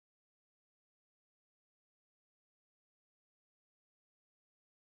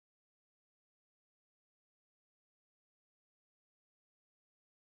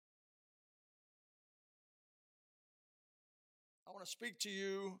want to speak to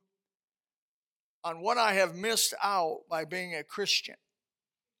you on what I have missed out by being a Christian.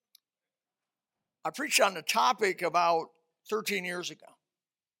 I preached on the topic about 13 years ago.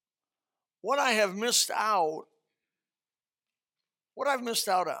 What I have missed out, what I've missed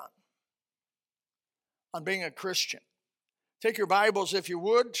out on being a Christian. Take your Bibles, if you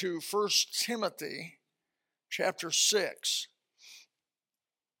would, to 1 Timothy chapter 6.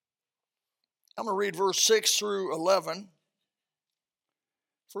 I'm going to read verse 6 through 11.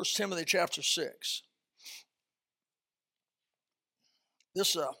 1 Timothy chapter 6.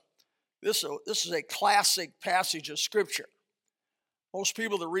 This is a classic passage of Scripture. Most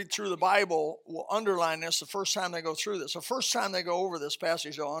people that read through the Bible will underline this the first time they go through this. The first time they go over this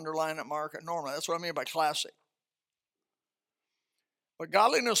passage, they'll underline it, mark it, normally. That's what I mean by classic. But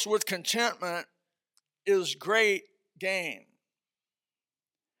godliness with contentment is great gain.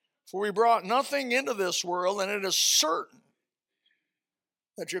 For we brought nothing into this world, and it is certain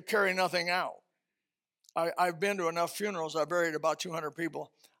that you carry nothing out. I've been to enough funerals. I buried about 200 people.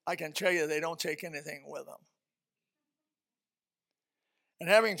 I can tell you they don't take anything with them. And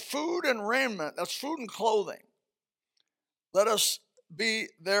having food and raiment, that's food and clothing, let us be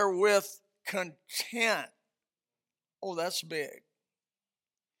therewith content. Oh, that's big.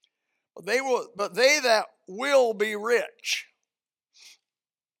 But they that will be rich.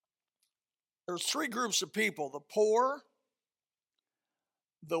 There's three groups of people: the poor,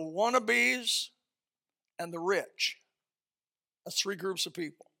 the wannabes, and the rich. That's three groups of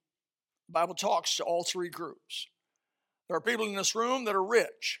people. The Bible talks to all three groups. There are people in this room that are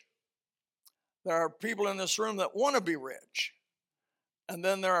rich. There are people in this room that want to be rich. And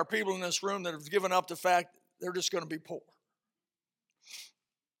then there are people in this room that have given up the fact they're just going to be poor.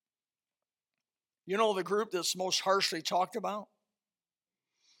 You know the group that's most harshly talked about?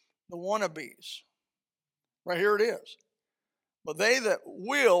 The wannabes. Right here it is. But they that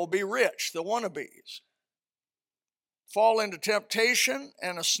will be rich, the wannabes, fall into temptation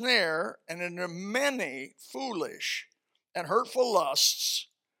and a snare and into many foolish and hurtful lusts,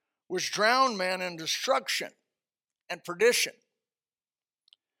 which drown men in destruction and perdition.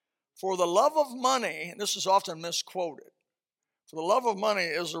 For the love of money, and this is often misquoted, for the love of money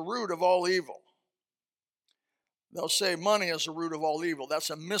is the root of all evil. They'll say money is the root of all evil. That's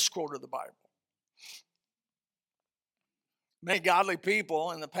a misquote of the Bible. Many godly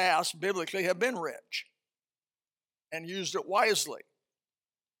people in the past, biblically, have been rich and used it wisely.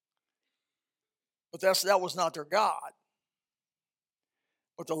 But that was not their God.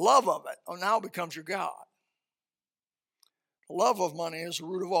 But the love of it now becomes your God. The love of money is the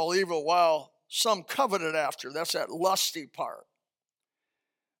root of all evil, while some coveted after. That's that lusty part.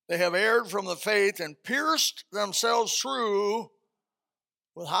 They have erred from the faith and pierced themselves through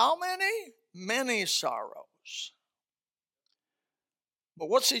with how many? Many sorrows. But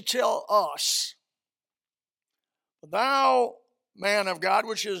what's he tell us? Thou, man of God,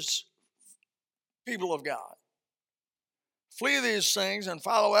 which is people of God, flee these things and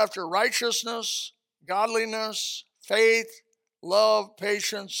follow after righteousness, godliness, faith, love,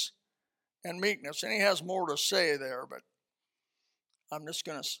 patience, and meekness. And he has more to say there, but I'm just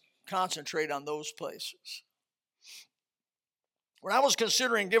going to concentrate on those places. When I was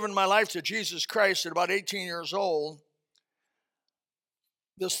considering giving my life to Jesus Christ at about 18 years old,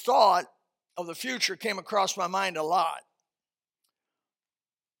 this thought of the future came across my mind a lot.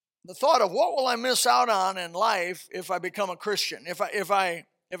 The thought of what will I miss out on in life if I become a Christian? If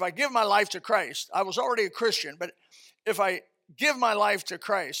I give my life to Christ, I was already a Christian, but if I give my life to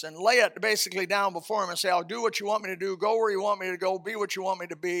Christ and lay it basically down before him and say, I'll do what you want me to do, go where you want me to go, be what you want me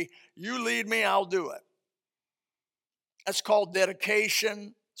to be, you lead me, I'll do it. That's called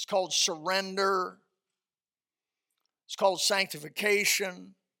dedication. It's called surrender. It's called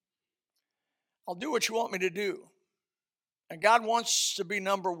sanctification. I'll do what you want me to do. And God wants to be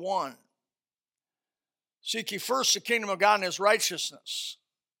number one. Seek ye first the kingdom of God and his righteousness.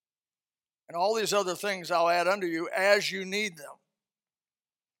 And all these other things I'll add unto you as you need them.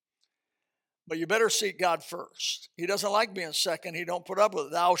 But you better seek God first. He doesn't like being second. He don't put up with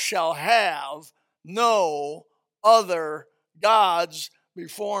it. Thou shalt have no other gods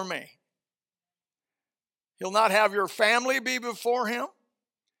before me. He'll not have your family be before him.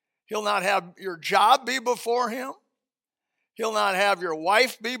 He'll not have your job be before him. He'll not have your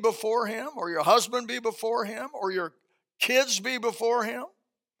wife be before him, or your husband be before him, or your kids be before him,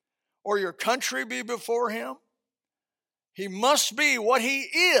 or your country be before him. He must be what he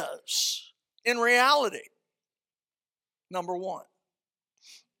is in reality. Number one,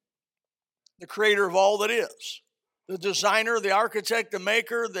 the creator of all that is, the designer, the architect, the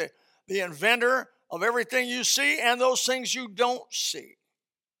maker, the inventor of everything you see and those things you don't see.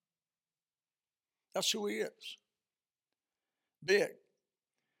 That's who he is. Big.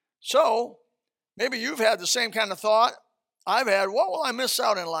 So, maybe you've had the same kind of thought I've had. What will I miss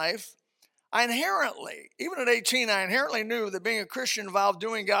out in life? I inherently, even at 18, I inherently knew that being a Christian involved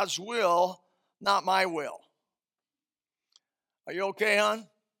doing God's will, not my will. Are you okay, hon?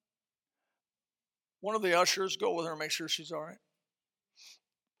 One of the ushers, go with her and make sure she's all right.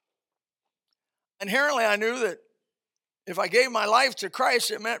 Inherently, I knew that if I gave my life to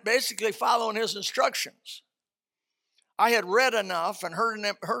Christ, it meant basically following his instructions. I had read enough and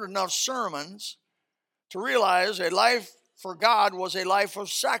heard enough sermons to realize a life for God was a life of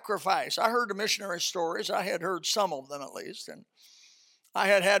sacrifice. I heard the missionary stories. I had heard some of them at least. And I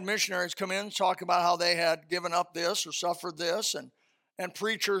had had missionaries come in and talk about how they had given up this or suffered this. And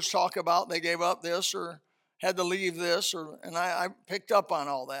preachers talk about they gave up this or had to leave this. And I picked up on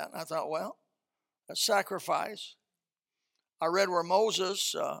all that. And I thought, well, that's sacrifice. I read where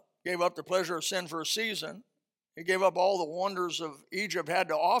Moses gave up the pleasure of sin for a season. He gave up all the wonders of Egypt had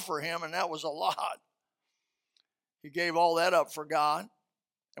to offer him, and that was a lot. He gave all that up for God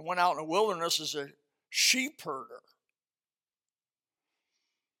and went out in the wilderness as a sheep herder.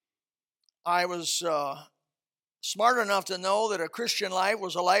 I was smart enough to know that a Christian life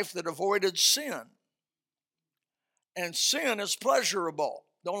was a life that avoided sin. And sin is pleasurable.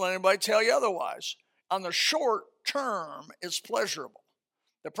 Don't let anybody tell you otherwise. On the short term, it's pleasurable.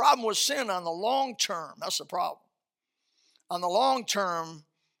 The problem with sin on the long term, that's the problem. On the long term,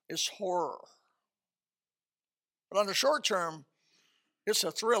 it's horror. But on the short term, it's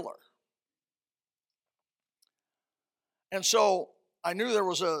a thriller. And so I knew there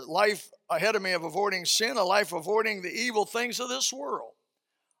was a life ahead of me of avoiding sin, a life avoiding the evil things of this world,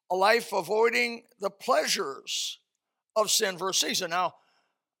 a life avoiding the pleasures of sin for a season. Now,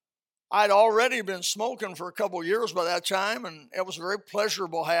 I'd already been smoking for a couple of years by that time, and it was a very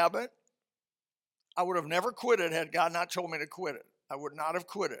pleasurable habit. I would have never quit it had God not told me to quit it. I would not have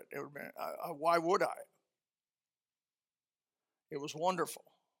quit it. It would have been, why would I? It was wonderful.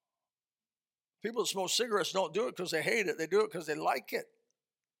 People that smoke cigarettes don't do it because they hate it. They do it because they like it.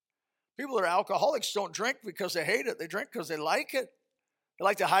 People that are alcoholics don't drink because they hate it. They drink because they like it. They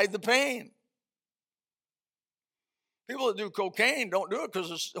like to hide the pain. People that do cocaine don't do it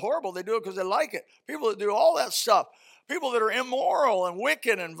because it's horrible. They do it because they like it. People that do all that stuff, people that are immoral and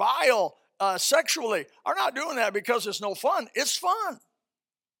wicked and vile sexually are not doing that because it's no fun. It's fun.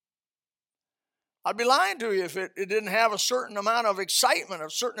 I'd be lying to you if it didn't have a certain amount of excitement, a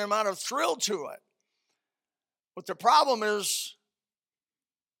certain amount of thrill to it. But the problem is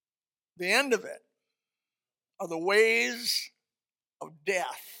the end of it are the ways of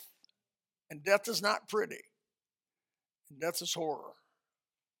death. And death is not pretty. And death is horror.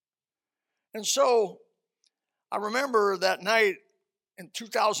 And so I remember that night in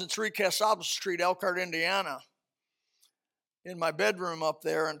 2003, Casabas Street, Elkhart, Indiana, in my bedroom up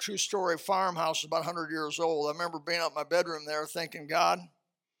there, in a two-story farmhouse, about 100 years old. I remember being up in my bedroom there thinking, God,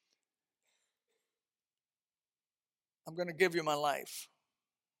 I'm going to give you my life.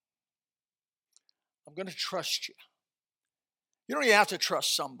 I'm going to trust you. You don't even have to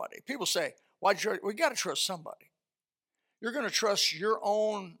trust somebody. People say, why'd you? We got to trust somebody. You're going to trust your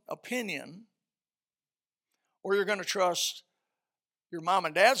own opinion, or you're going to trust your mom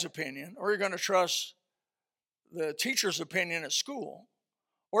and dad's opinion, or you're going to trust the teacher's opinion at school,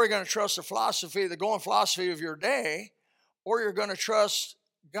 or you're going to trust the philosophy, the going philosophy of your day, or you're going to trust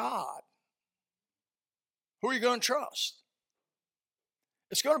God. Who are you going to trust?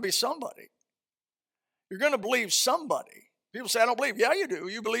 It's going to be somebody. You're going to believe somebody. People say, I don't believe. Yeah, you do.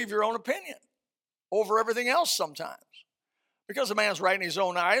 You believe your own opinion over everything else sometimes. Because a man's right in his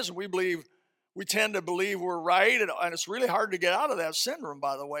own eyes, and we tend to believe we're right, and it's really hard to get out of that syndrome,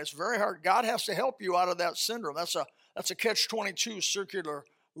 by the way. It's very hard. God has to help you out of that syndrome. That's a catch-22 circular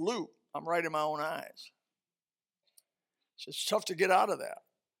loop. I'm right in my own eyes. So it's tough to get out of that.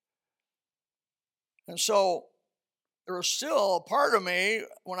 And so there was still a part of me,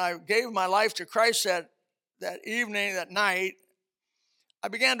 when I gave my life to Christ that evening, that night, I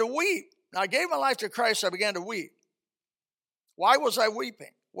began to weep. Now, I gave my life to Christ, I began to weep. Why was I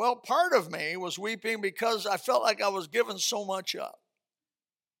weeping? Well, part of me was weeping because I felt like I was giving so much up.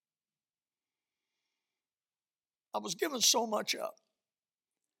 I was giving so much up.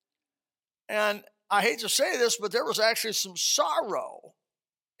 And I hate to say this, but there was actually some sorrow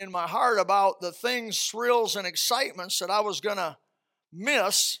in my heart about the things, thrills, and excitements that I was going to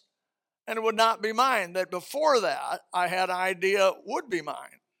miss, and it would not be mine. That before that, I had an idea would be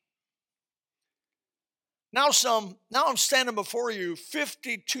mine. Now I'm standing before you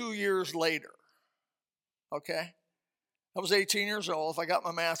 52 years later. okay? I was 18 years old, if I got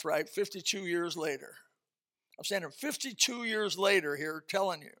my math right, 52 years later. I'm standing 52 years later here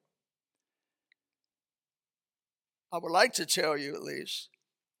telling you. I would like to tell you at least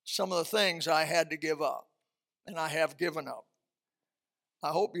some of the things I had to give up, and I have given up. I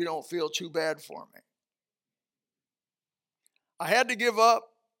hope you don't feel too bad for me. I had to give up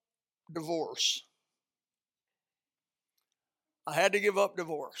divorce. I had to give up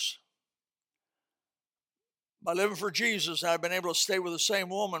divorce. By living for Jesus, I've been able to stay with the same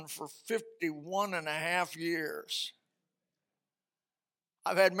woman for 51 and a half years.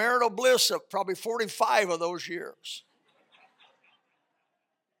 I've had marital bliss of probably 45 of those years.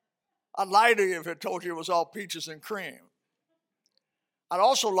 I'd lie to you if I told you it was all peaches and cream. I'd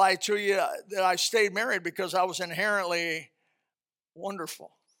also lie to you that I stayed married because I was inherently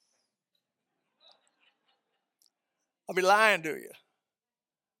wonderful. I'll be lying to you.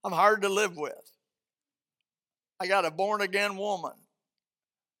 I'm hard to live with. I got a born-again woman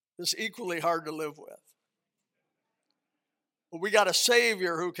that's equally hard to live with. But we got a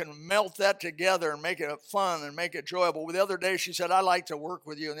Savior who can melt that together and make it fun and make it enjoyable. The other day she said, I like to work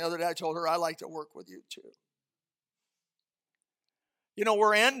with you. And the other day I told her, I like to work with you too. You know,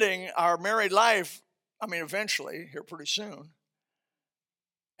 we're ending our married life, eventually, here pretty soon,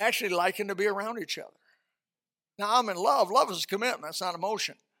 actually liking to be around each other. Now, I'm in love. Love is a commitment. It's not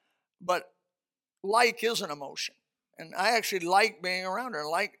emotion. But like is an emotion. And I actually like being around her,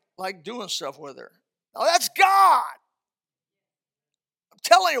 like doing stuff with her. Now, that's God. I'm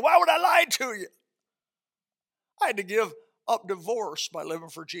telling you, why would I lie to you? I had to give up divorce by living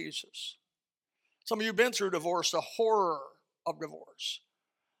for Jesus. Some of you have been through divorce, the horror of divorce,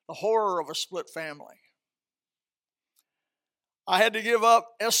 the horror of a split family. I had to give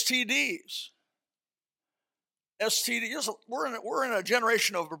up STDs. STDs, we're in a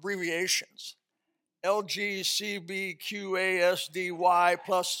generation of abbreviations. LGCBQASDY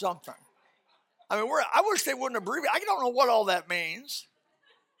plus something. I wish they wouldn't abbreviate. I don't know what all that means.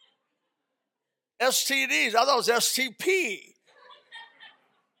 STDs, I thought it was STP.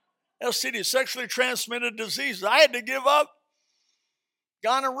 STD, sexually transmitted diseases. I had to give up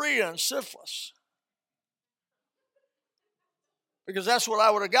gonorrhea and syphilis. Because that's what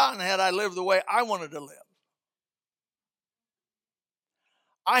I would have gotten had I lived the way I wanted to live.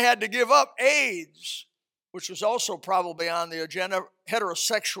 I had to give up AIDS, which was also probably on the agenda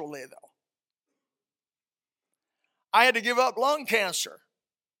heterosexually, though. I had to give up lung cancer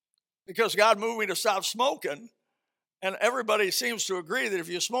because God moved me to stop smoking. And everybody seems to agree that if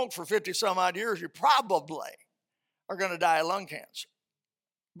you smoke for 50 some odd years, you probably are going to die of lung cancer.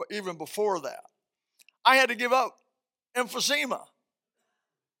 But even before that, I had to give up emphysema.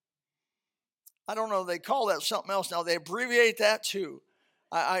 I don't know, they call that something else now. They abbreviate that too.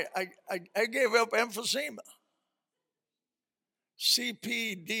 I gave up emphysema.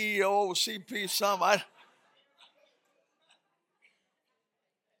 CPDO, CP some. I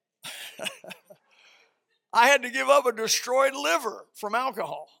had to give up a destroyed liver from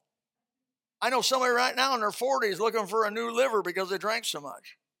alcohol. I know somebody right now in their 40s looking for a new liver because they drank so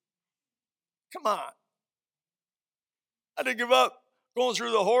much. Come on. I had to give up going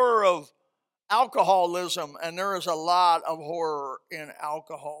through the horror of alcoholism, and there is a lot of horror in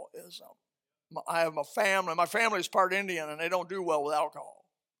alcoholism. I have a family. My family is part Indian, and they don't do well with alcohol.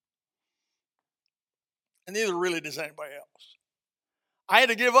 And neither really does anybody else. I had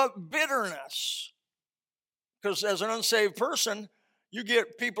to give up bitterness because as an unsaved person, you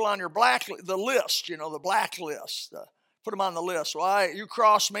get people on your the list, the blacklist. Put them on the list. Well, you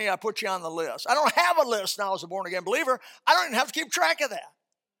cross me, I put you on the list. I don't have a list now as a born-again believer. I don't even have to keep track of that.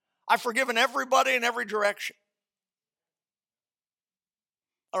 I've forgiven everybody in every direction.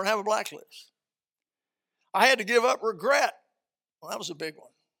 I don't have a blacklist. I had to give up regret. Well, that was a big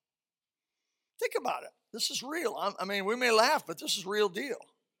one. Think about it. This is real. We may laugh, but this is real deal.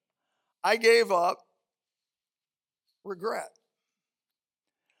 I gave up regret.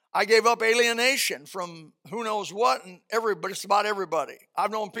 I gave up alienation from who knows what and everybody, just about everybody.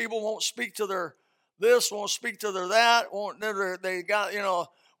 I've known people won't speak to their this, won't speak to their that, they got,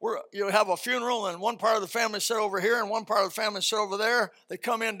 you have a funeral and one part of the family sit over here and one part of the family sit over there. They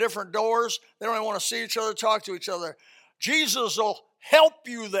come in different doors. They don't even want to see each other, talk to each other. Jesus will help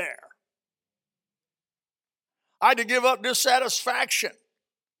you there. I had to give up dissatisfaction.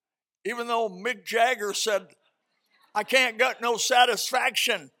 Even though Mick Jagger said, I can't get no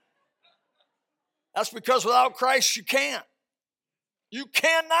satisfaction. That's because without Christ you can't. You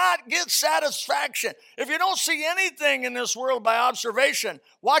cannot get satisfaction. If you don't see anything in this world by observation,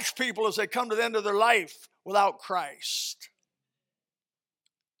 watch people as they come to the end of their life without Christ.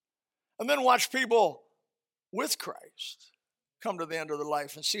 And then watch people with Christ come to the end of their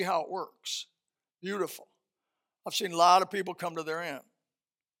life and see how it works. Beautiful. I've seen a lot of people come to their end.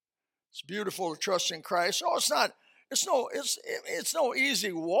 It's beautiful to trust in Christ. Oh, it's no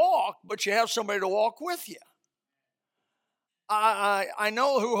easy walk, but you have somebody to walk with you. I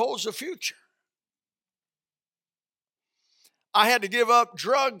know who holds the future. I had to give up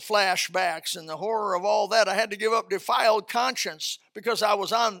drug flashbacks and the horror of all that. I had to give up defiled conscience because I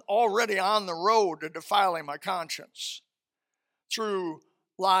was already on the road to defiling my conscience through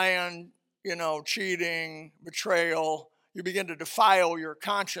lying, cheating, betrayal. You begin to defile your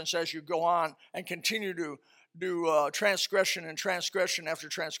conscience as you go on and continue to do transgression and transgression after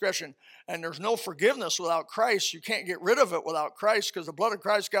transgression. And there's no forgiveness without Christ. You can't get rid of it without Christ because the blood of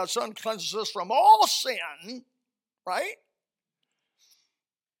Christ, God's Son, cleanses us from all sin, right?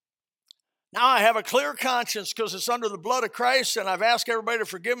 Now I have a clear conscience because it's under the blood of Christ, and I've asked everybody to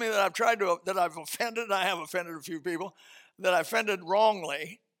forgive me that I've offended. I have offended a few people that I offended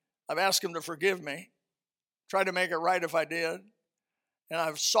wrongly. I've asked them to forgive me, tried to make it right if I did, and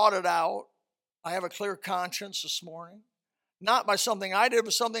I've sought it out. I have a clear conscience this morning, not by something I did,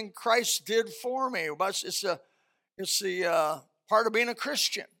 but something Christ did for me. It's the part of being a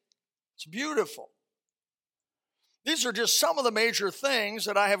Christian. It's beautiful. These are just some of the major things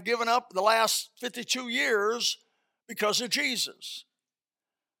that I have given up the last 52 years because of Jesus.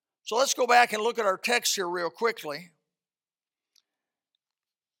 So let's go back and look at our text here real quickly.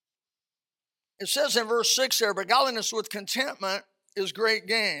 It says in verse 6 there, but godliness with contentment is great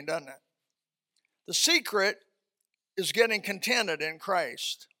gain, doesn't it? The secret is getting contented in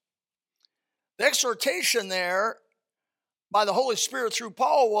Christ. The exhortation there by the Holy Spirit through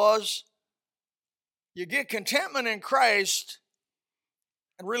Paul was, you get contentment in Christ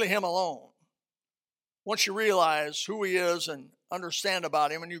and really Him alone. Once you realize who He is and understand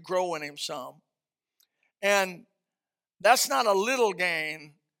about Him and you grow in Him some. And that's not a little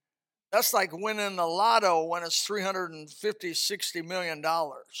gain. That's like winning the lotto when it's $350, $60 million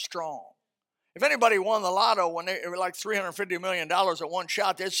strong. If anybody won the lotto when they were like $350 million at one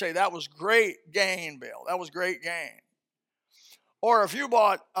shot, they'd say that was great gain, Bill. That was great gain. Or if you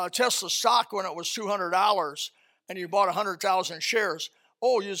bought Tesla stock when it was $200 and you bought 100,000 shares,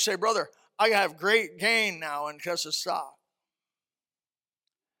 you'd say, brother, I have great gain now in Tesla stock.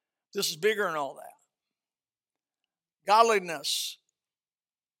 This is bigger than all that. Godliness,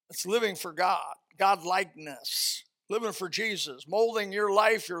 it's living for God. Godlikeness, living for Jesus, molding your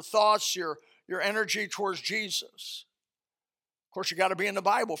life, your thoughts, your energy towards Jesus. Of course, you got to be in the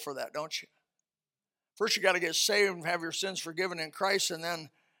Bible for that, don't you? First, you got to get saved and have your sins forgiven in Christ, and then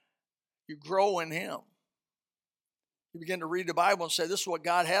you grow in Him. You begin to read the Bible and say, this is what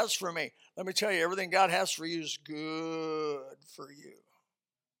God has for me. Let me tell you, everything God has for you is good for you.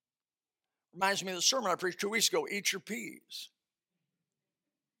 Reminds me of the sermon I preached 2 weeks ago, eat your peas.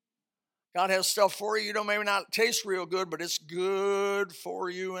 God has stuff for you. You maybe not taste real good, but it's good for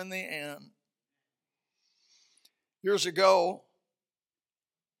you in the end. Years ago,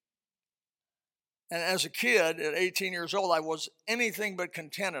 and as a kid, at 18 years old, I was anything but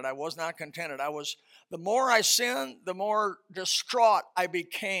contented. I was not contented. The more I sinned, the more distraught I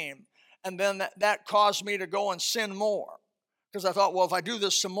became. And then that caused me to go and sin more. Because I thought, well, if I do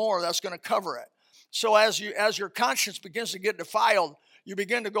this some more, that's going to cover it. So as your conscience begins to get defiled, you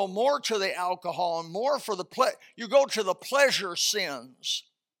begin to go more to the alcohol and more for you go to the pleasure sins.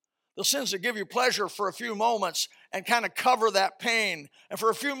 The sins that give you pleasure for a few moments and kind of cover that pain. And for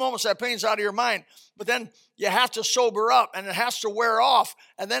a few moments, that pain's out of your mind. But then you have to sober up and it has to wear off.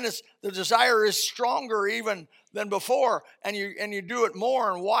 And then the desire is stronger even than before. And you do it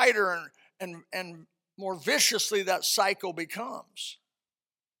more and wider and more viciously that cycle becomes.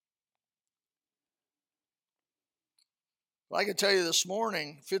 Well, I can tell you this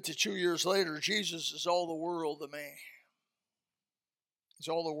morning, 52 years later, Jesus is all the world to me. He's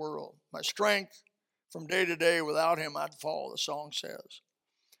all the world. My strength from day to day, without Him I'd fall, the song says.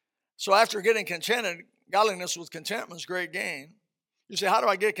 So after getting contented, godliness with contentment is great gain. You say, how do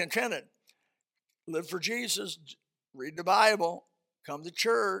I get contented? Live for Jesus, read the Bible, come to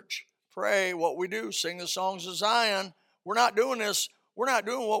church, pray, what we do, sing the songs of Zion. We're not doing this. We're not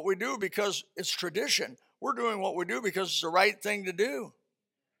doing what we do because it's tradition. We're doing what we do because it's the right thing to do.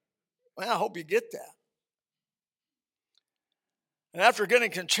 Well, I hope you get that. And after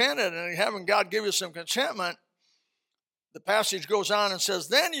getting contented and having God give you some contentment, the passage goes on and says,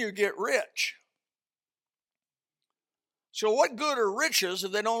 then you get rich. So what good are riches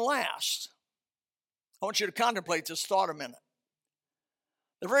if they don't last? I want you to contemplate this thought a minute.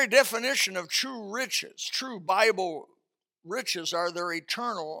 The very definition of true riches, true Bible riches, are they're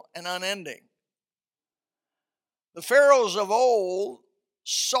eternal and unending. The pharaohs of old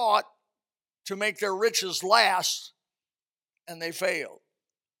sought to make their riches last, and they failed.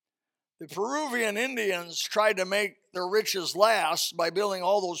 The Peruvian Indians tried to make their riches last by building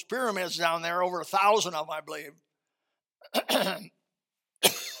all those pyramids down there, over 1,000 of them, I believe.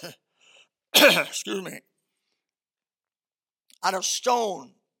 Excuse me. Out of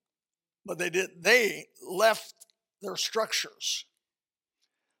stone. But they left their structures.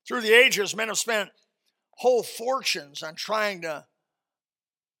 Through the ages, men have spent whole fortunes on trying to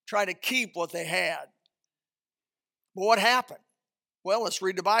keep what they had. But what happened? Well, let's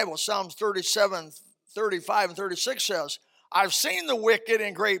read the Bible. Psalms 37, 35, and 36 says, I've seen the wicked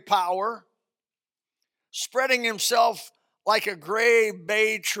in great power, spreading himself like a gray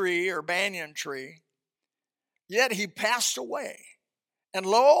bay tree or banyan tree. Yet he passed away, and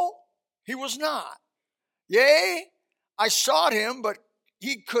lo, he was not. Yea, I sought him, but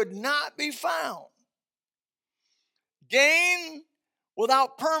he could not be found. Gain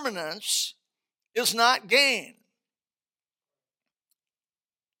without permanence is not gain.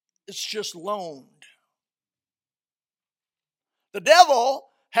 It's just loaned. The devil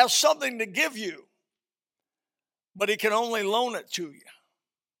has something to give you, but he can only loan it to you.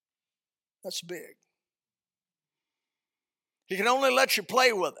 That's big. He can only let you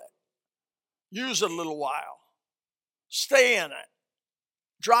play with it, use it a little while, stay in it,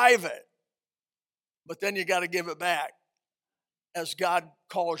 drive it, but then you got to give it back as God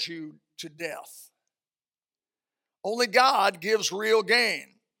calls you to death. Only God gives real gain.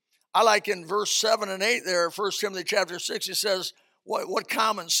 I like in verse 7 and 8 there, 1 Timothy chapter 6, he says, what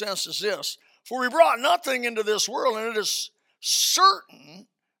common sense is this? For we brought nothing into this world, and it is certain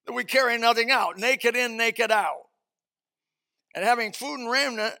that we carry nothing out, naked in, naked out. And having food and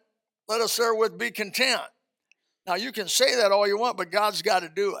raiment, let us therewith be content. Now, you can say that all you want, but God's got to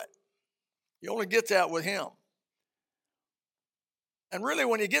do it. You only get that with him. And really,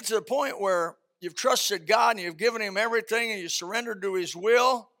 when you get to the point where you've trusted God and you've given him everything and you surrendered to his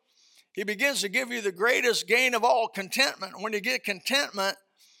will, he begins to give you the greatest gain of all, contentment. When you get contentment,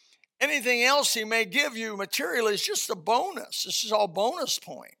 anything else he may give you materially is just a bonus. This is all bonus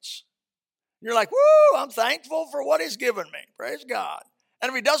points. You're like, woo, I'm thankful for what he's given me. Praise God. And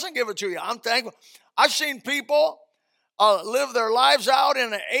if he doesn't give it to you, I'm thankful. I've seen people live their lives out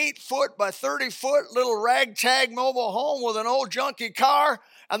in an 8-foot by 30-foot little ragtag mobile home with an old junky car,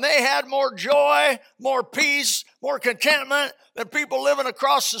 and they had more joy, more peace, more contentment than people living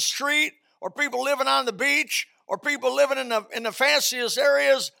across the street, or people living on the beach, or people living in the fanciest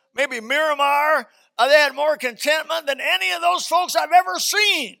areas, maybe Miramar. They had more contentment than any of those folks I've ever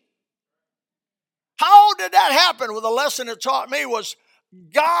seen. How did that happen? Well, the lesson it taught me was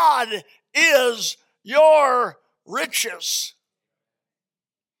God is your riches.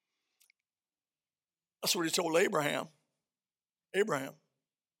 That's what he told Abraham. He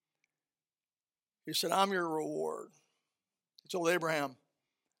said, I'm your reward. He told Abraham,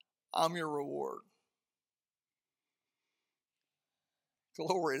 I'm your reward.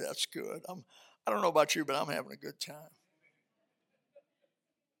 Glory, that's good. I don't know about you, but I'm having a good time.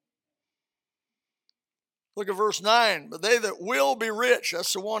 Look at verse 9. But they that will be rich,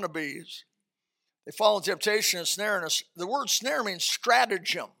 that's the wannabes, they fall in temptation and snare. And the word snare means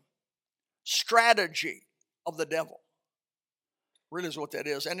stratagem, strategy of the devil. Really is what that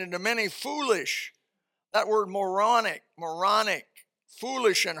is. And into many foolish, that word moronic,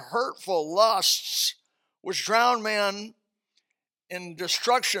 foolish and hurtful lusts, which drown men in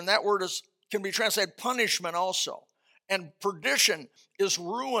destruction. That word can be translated punishment also. And perdition is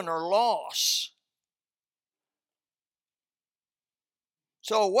ruin or loss.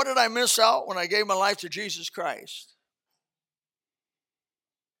 So what did I miss out when I gave my life to Jesus Christ?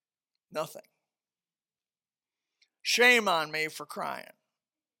 Nothing. Shame on me for crying.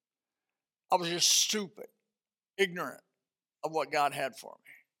 I was just stupid, ignorant of what God had for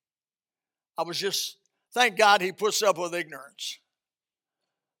me. I was just, thank God he puts up with ignorance.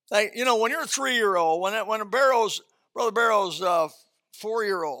 When you're a 3-year-old, when Brother Barrow's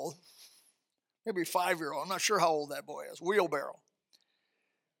 4-year-old, maybe 5-year-old, I'm not sure how old that boy is, wheelbarrow.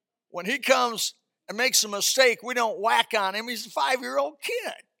 When he comes and makes a mistake, we don't whack on him. He's a 5-year-old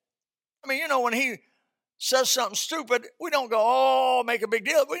kid. I mean, when he says something stupid, we don't go, make a big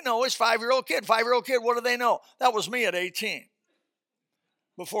deal. We know he's a 5-year-old kid. 5-year-old kid, what do they know? That was me at 18,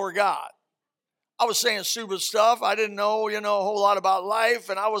 before God. I was saying stupid stuff. I didn't know, a whole lot about life,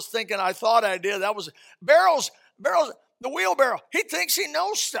 and I was thinking I thought I did. That was Barrow's the wheelbarrow. He thinks he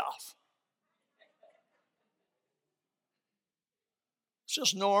knows stuff. It's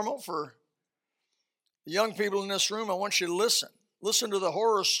just normal for the young people in this room. I want you to listen. Listen to the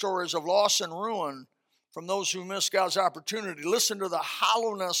horror stories of loss and ruin from those who miss God's opportunity. Listen to the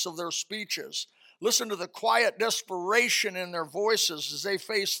hollowness of their speeches. Listen to the quiet desperation in their voices as they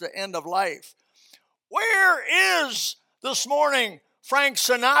face the end of life. Where is this morning Frank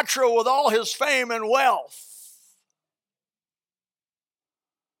Sinatra with all his fame and wealth?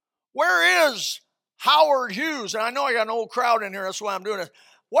 Where is Howard Hughes? And I know I got an old crowd in here, that's why I'm doing it.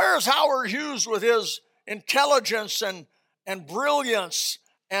 Where is Howard Hughes with his intelligence and brilliance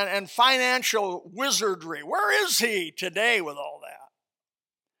and financial wizardry? Where is he today with all that?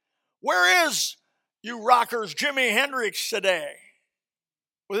 Where is, you rockers, Jimi Hendrix today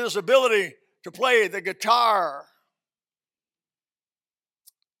with his ability to play the guitar?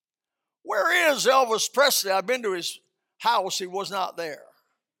 Where is Elvis Presley? I've been to his house. He was not there.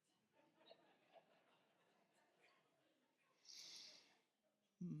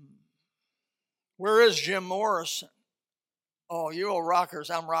 Where is Jim Morrison? Oh, you old rockers,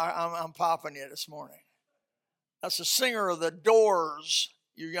 I'm popping you this morning. That's the singer of the Doors.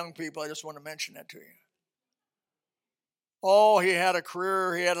 You young people, I just want to mention that to you. Oh, he had a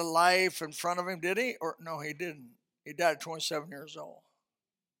career, he had a life in front of him, did he? Or no, he didn't. He died at 27 years old.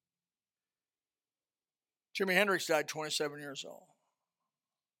 Jimi Hendrix died 27 years old.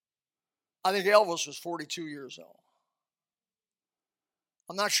 I think Elvis was 42 years old.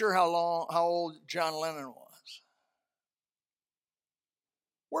 I'm not sure how old John Lennon was.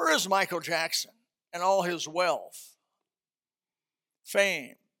 Where is Michael Jackson and all his wealth,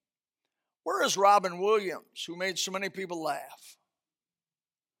 fame? Where is Robin Williams, who made so many people laugh?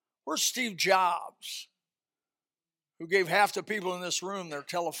 Where's Steve Jobs, who gave half the people in this room their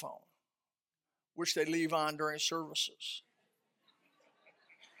telephone, which they leave on during services?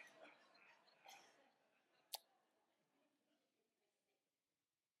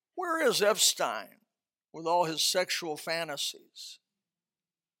 Where is Epstein with all his sexual fantasies?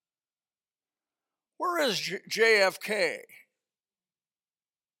 Where is JFK?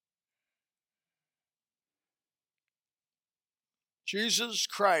 Jesus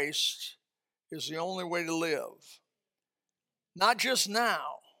Christ is the only way to live, not just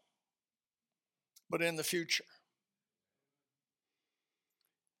now, but in the future.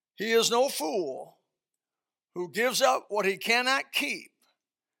 He is no fool who gives up what he cannot keep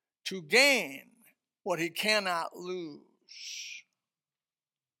to gain what he cannot lose.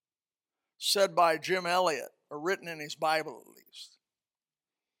 Said by Jim Elliot, or written in his Bible at least.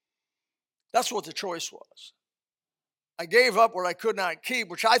 That's what the choice was. I gave up what I could not keep,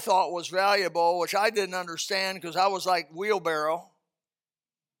 which I thought was valuable, which I didn't understand because I was like wheelbarrow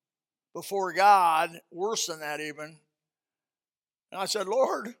before God, worse than that even. And I said,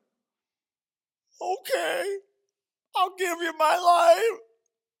 Lord, okay, I'll give you my life.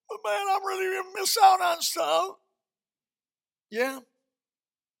 But man, I'm really going to miss out on stuff. Yeah,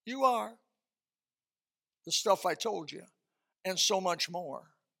 you are. The stuff I told you, and so much more.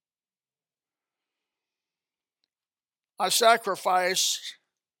 I sacrificed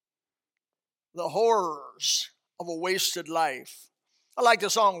the horrors of a wasted life. I like the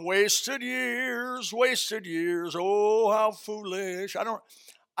song, wasted years, oh, how foolish.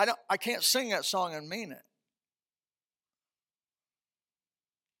 I can't sing that song and mean it.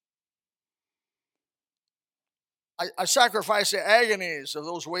 I sacrificed the agonies of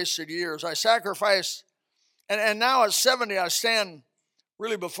those wasted years. I sacrificed, and now at 70, I stand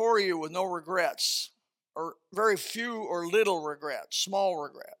really before you with no regrets, or very few or little regrets, small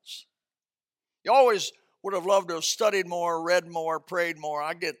regrets. You always would have loved to have studied more, read more, prayed more.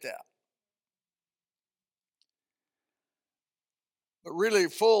 I get that. But really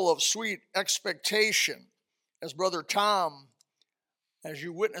full of sweet expectation, as Brother Tom, as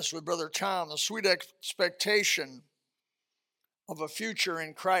you witnessed with Brother Tom, the sweet expectation of a future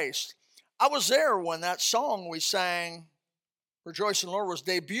in Christ. I was there when that song we sang, Rejoice in the Lord, was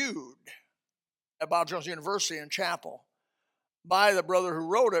debuted at Bob Jones University in Chapel by the brother who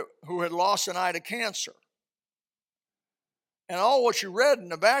wrote it, who had lost an eye to cancer. And all what you read in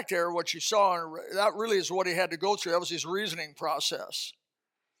the back there, what you saw, that really is what he had to go through. That was his reasoning process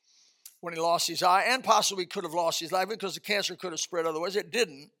when he lost his eye, and possibly could have lost his life because the cancer could have spread otherwise. It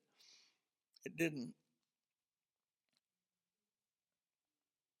didn't. It didn't.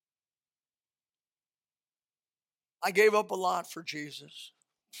 I gave up a lot for Jesus.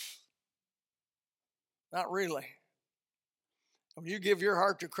 Not really. When you give your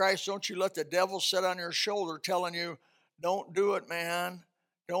heart to Christ, don't you let the devil sit on your shoulder telling you, don't do it, man.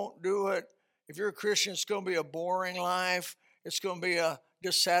 Don't do it. If you're a Christian, it's going to be a boring life. It's going to be a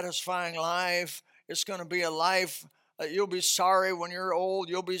dissatisfying life. It's going to be a life that you'll be sorry when you're old.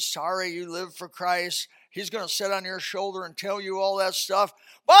 You'll be sorry you lived for Christ. He's going to sit on your shoulder and tell you all that stuff.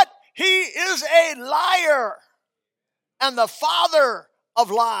 But He is a liar and the father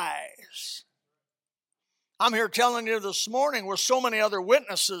of lies. I'm here telling you this morning with so many other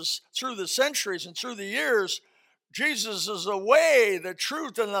witnesses through the centuries and through the years, Jesus is the way, the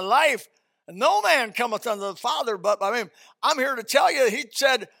truth, and the life. And no man cometh unto the Father but by him. I'm here to tell you, he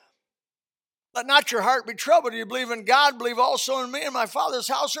said, let not your heart be troubled. You believe in God, believe also in me. In my Father's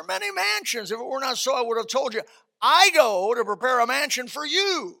house are many mansions. If it were not so, I would have told you. I go to prepare a mansion for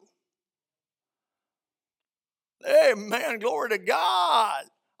you. Amen. Glory to God.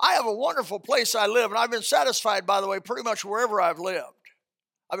 I have a wonderful place I live, and I've been satisfied, by the way, pretty much wherever I've lived.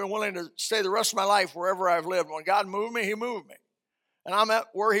 I've been willing to stay the rest of my life wherever I've lived. When God moved me, he moved me. And I'm at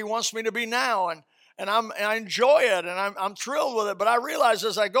where he wants me to be now, and I enjoy it, and I'm thrilled with it. But I realize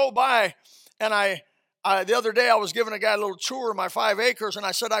as I go by, and the other day I was giving a guy a little tour of my 5 acres, and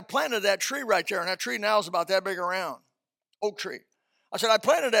I said, I planted that tree right there, and that tree now is about that big around, oak tree. I said, I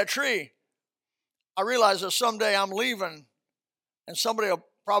planted that tree. I realize that someday I'm leaving, and somebody will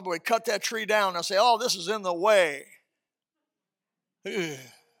probably cut that tree down and say, oh, this is in the way.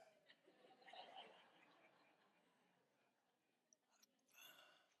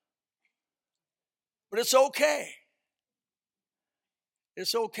 But it's okay.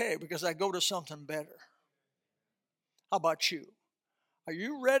 It's okay because I go to something better. How about you? Are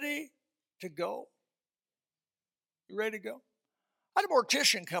you ready to go? You ready to go? I had a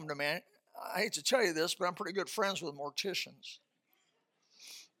mortician come to me. I hate to tell you this, but I'm pretty good friends with morticians.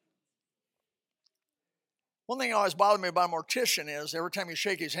 One thing that always bothered me about a mortician is every time you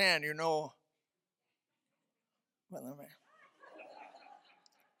shake his hand, you know.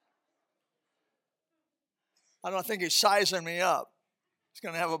 I don't think he's sizing me up. He's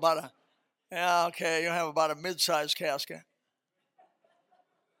going to have about you'll have about a mid-sized casket.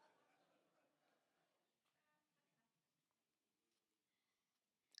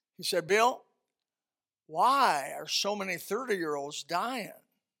 He said, Bill, why are so many 30-year-olds dying?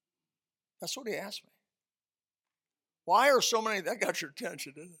 That's what he asked me. Why are so many, that got your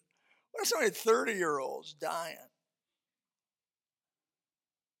attention, didn't it? Why are so many 30-year-olds dying?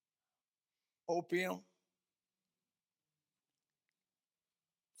 Opium.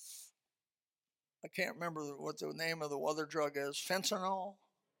 I can't remember what the name of the other drug is. Fentanyl.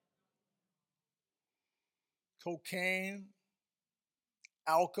 Cocaine.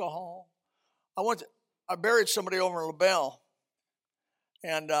 Alcohol. I buried somebody over in LaBelle.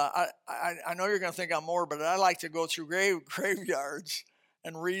 And I know you're going to think I'm more, but I like to go through graveyards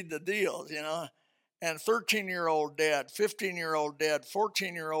and read the deals, you know. And 13-year-old dead, 15-year-old dead,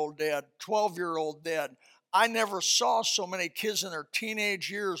 14-year-old dead, 12-year-old dead. I never saw so many kids in their teenage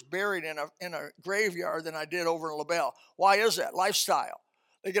years buried in a graveyard than I did over in LaBelle. Why is that? Lifestyle.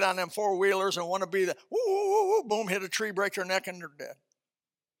 They get on them four-wheelers and want to be the woo, woo, woo, woo, boom, hit a tree, break their neck, and they're dead.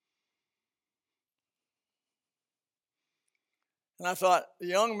 And I thought, the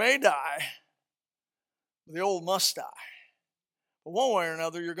young may die, but the old must die. But one way or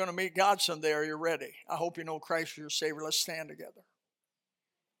another, you're going to meet God someday. Are you ready? I hope you know Christ as your Savior. Let's stand together.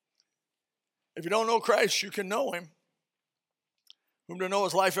 If you don't know Christ, you can know him. Whom to know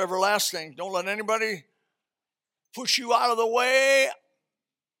is life everlasting. Don't let anybody push you out of the way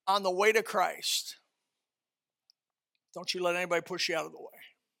on the way to Christ. Don't you let anybody push you out of the way.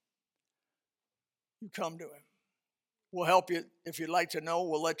 You come to him. We'll help you. If you'd like to know,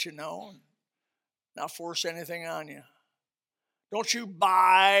 we'll let you know. Not force anything on you. Don't you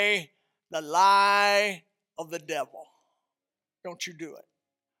buy the lie of the devil. Don't you do it.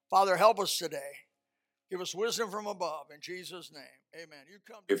 Father, help us today. Give us wisdom from above. In Jesus' name, amen.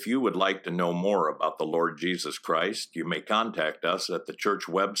 If you would like to know more about the Lord Jesus Christ, you may contact us at the church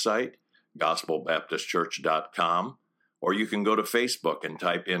website, gospelbaptistchurch.com, or you can go to Facebook and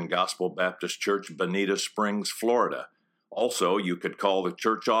type in Gospel Baptist Church, Bonita Springs, Florida. Also, you could call the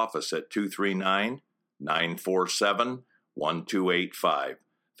church office at 239-947-1285.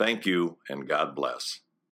 Thank you, and God bless.